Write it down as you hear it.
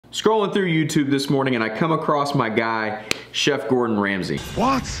Scrolling through YouTube this morning and I come across my guy, Chef Gordon Ramsay.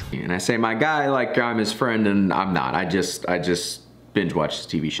 What? And I say my guy like I'm his friend, and I'm not. I just binge watch his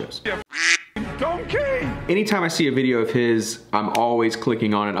TV shows. Donkey! Anytime I see a video of his, I'm always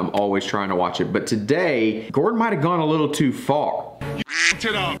clicking on it. I'm always trying to watch it. But today, Gordon might have gone a little too far.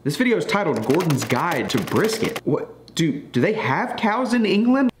 This video is titled Gordon's Guide to Brisket. What, do they have cows in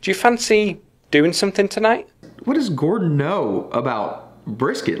England? Do you fancy doing something tonight? What does Gordon know about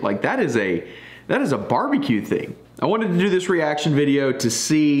brisket? Like that is a barbecue thing. I wanted to do this reaction video to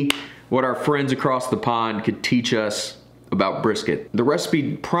see what our friends across the pond could teach us about brisket. The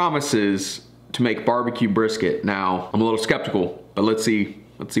recipe promises to make barbecue brisket. Now, I'm a little skeptical, but let's see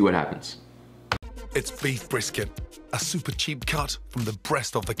what happens. It's beef brisket, a super cheap cut from the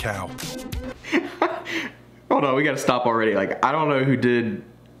breast of the cow. Hold on, we gotta stop already. Like, I don't know who did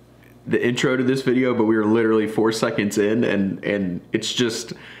the intro to this video, but we were literally 4 seconds in and it's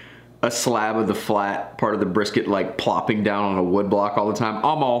just a slab of the flat part of the brisket like plopping down on a wood block all the time.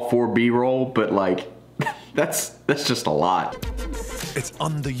 I'm all for B-roll, but like, that's just a lot. It's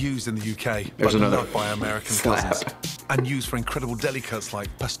underused in the UK, There's but another loved by American slab. cousins. And used for incredible deli cuts like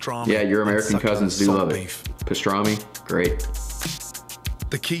pastrami. Yeah, your American and cousins do salt love beef. it. Pastrami, great.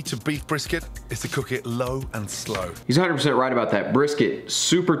 The key to beef brisket is to cook it low and slow. He's 100% right about that. Brisket,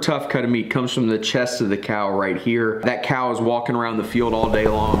 super tough cut of meat, comes from the chest of the cow right here. That cow is walking around the field all day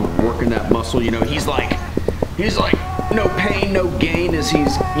long, working that muscle. You know, he's like, no pain, no gain as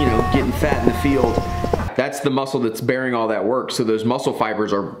he's, you know, getting fat in the field. That's the muscle that's bearing all that work. So those muscle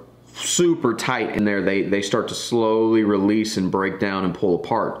fibers are super tight in there. They start to slowly release and break down and pull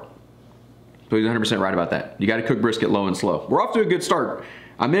apart. So he's 100% right about that. You gotta cook brisket low and slow. We're off to a good start.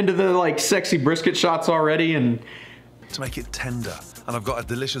 I'm into the like sexy brisket shots already, and to make it tender. And I've got a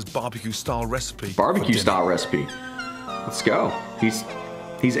delicious barbecue style recipe. Barbecue style recipe. Let's go.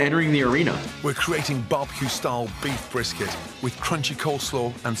 He's entering the arena. We're creating barbecue style beef brisket with crunchy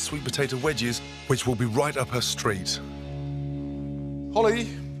coleslaw and sweet potato wedges, which will be right up her street. Holly.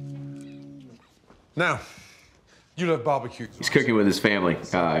 Now, you love barbecue. He's cooking with his family.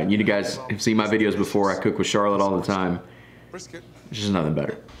 You guys have seen my videos before. I cook with Charlotte all the time. Brisket. There's just nothing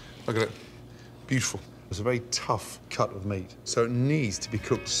better. Look at it. Beautiful. It's a very tough cut of meat, so it needs to be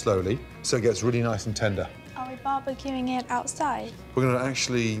cooked slowly so it gets really nice and tender. Are we barbecuing it outside? We're going to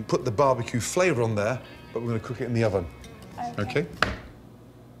actually put the barbecue flavour on there, but we're going to cook it in the oven. Okay?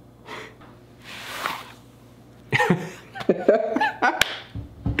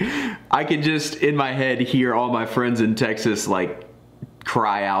 I can just, in my head, hear all my friends in Texas, like,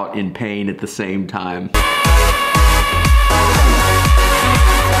 cry out in pain at the same time.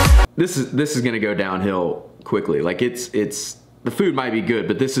 This is gonna go downhill quickly. Like, the food might be good,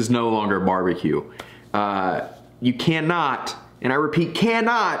 but this is no longer barbecue. You cannot, and I repeat,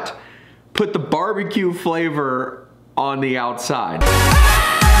 cannot put the barbecue flavor on the outside.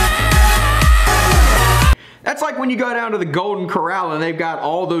 That's like when you go down to the Golden Corral and they've got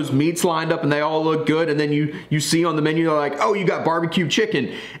all those meats lined up and they all look good, and then you see on the menu, they're like, oh, you got barbecue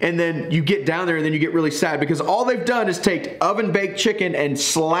chicken. And then you get down there and then you get really sad because all they've done is take oven-baked chicken and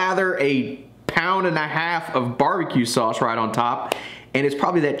slather a pound and a half of barbecue sauce right on top. And it's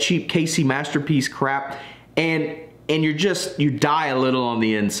probably that cheap KC Masterpiece crap. And you die a little on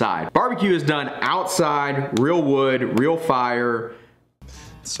the inside. Barbecue is done outside, real wood, real fire.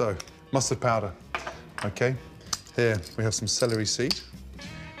 So, mustard powder. Okay, here we have some celery seed.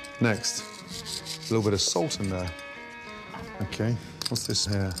 Next, a little bit of salt in there. Okay, what's this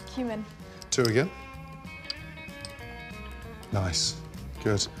here? Cumin. 2 again. Nice,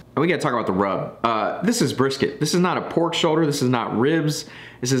 good. And we gotta talk about the rub. This is brisket. This is not a pork shoulder. This is not ribs.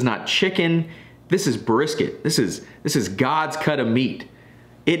 This is not chicken. This is brisket. This is God's cut of meat.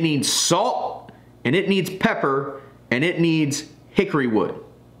 It needs salt, and it needs pepper, and it needs hickory wood.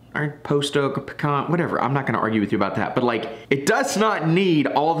 Or post oak, pecan, whatever. I'm not gonna argue with you about that. But like, it does not need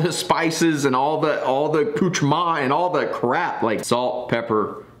all the spices and all the accoutrement and all the crap. Like salt,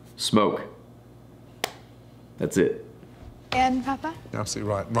 pepper, smoke. That's it. And pepper? You're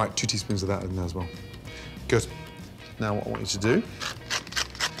absolutely right. Right, 2 teaspoons of that in there as well. Good. Now what I want you to do,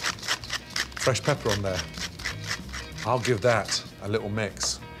 fresh pepper on there. I'll give that a little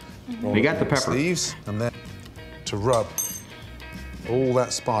mix. We got the pepper. Leaves, and then to rub all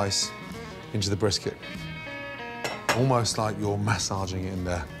that spice into the brisket. Almost like you're massaging it in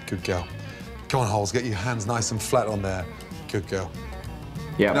there. Good girl. Come on, Holes, get your hands nice and flat on there. Good girl.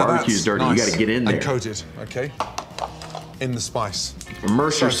 Yeah, now barbecue's dirty. Nice You gotta get in there. and coated, okay? In the spice.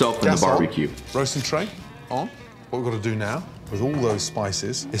 Immerse yourself in the gas on, barbecue. roasting tray on. What we've got to do now, with all those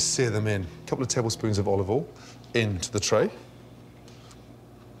spices, is sear them in. A couple of tablespoons of olive oil into the tray.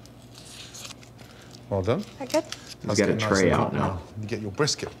 Well done. That good? We've got a tray out now. You get your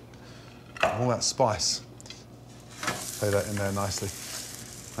brisket. All that spice. Lay that in there nicely.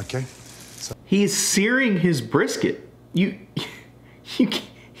 Okay. So He's searing his brisket. You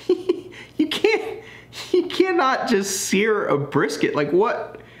cannot just sear a brisket. Like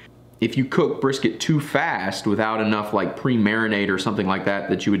what? If you cook brisket too fast without enough like pre-marinade or something like that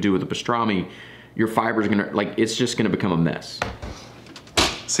that you would do with a pastrami, your fiber's gonna, like, it's just gonna become a mess.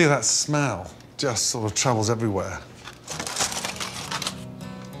 see that smell just sort of travels everywhere.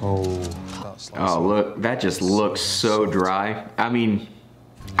 Oh, that's like Look, that just looks so dry. I mean,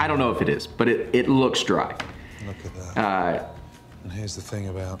 I don't know if it is, but it looks dry. Look at that. And here's the thing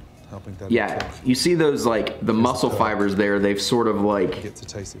about helping Daddy Yeah, you see those, like, the muscle fibers there, they've sort of, like, get to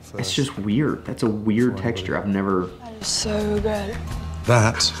taste it first. it's just weird. That's a weird texture. I've never... That is so good.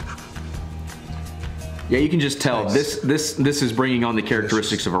 That. Yeah, you can just tell this is bringing on the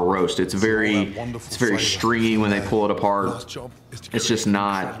characteristics of a roast. It's very stringy when they pull it apart. It's just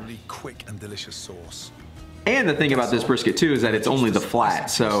not. Quick and delicious sauce. And the thing about this brisket too is that it's only the flat,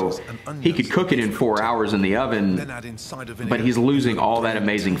 so he could cook it in 4 hours in the oven, but he's losing all that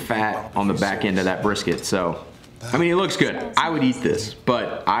amazing fat on the back end of that brisket. So, I mean, it looks good. I would eat this,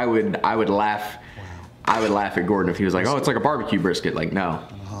 but I would laugh. I would laugh at Gordon if he was like, "Oh, it's like a barbecue brisket." Like, no,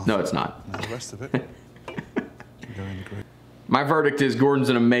 it's not. And the rest of it. My verdict is Gordon's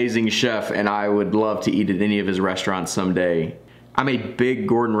an amazing chef, and I would love to eat at any of his restaurants someday. I'm a big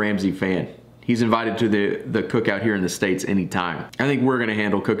Gordon Ramsay fan. He's invited to the cookout here in the States anytime. I think we're gonna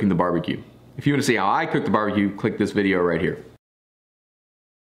handle cooking the barbecue. If you wanna see how I cook the barbecue, click this video right here.